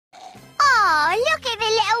Oh, look at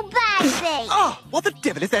the little baby. Oh, what the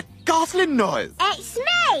devil is that ghastly noise? It's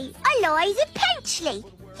me, Eliza Pinchley.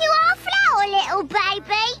 You are a flower, little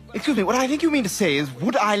baby. Excuse me, what I think you mean to say is,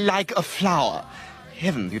 would I like a flower?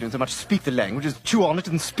 Heavens, you don't so much speak the language as chew on it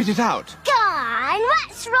and spit it out. Gone,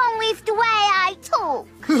 what's wrong with the way I talk?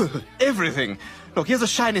 Everything. Look, here's a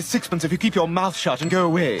shiny sixpence if you keep your mouth shut and go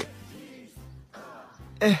away.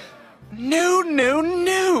 No, no,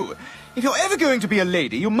 no. If you're ever going to be a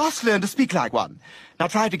lady, you must learn to speak like one. Now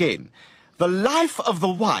try it again. The life of the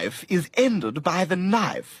wife is ended by the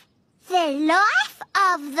knife. The life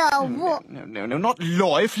of the what? No, not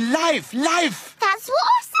life. Life! That's what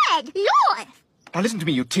I said, life. Now listen to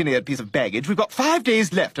me, you tin-eared piece of baggage. We've got 5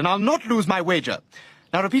 days left, and I'll not lose my wager.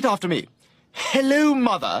 Now repeat after me. Hello,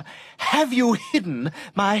 Mother. Have you hidden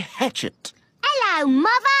my hatchet? Hello,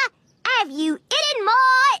 Mother. Have you hidden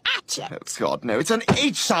my hatchet? Oh, God, no. It's an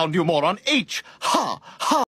H sound, you moron. H. Ha. Ha.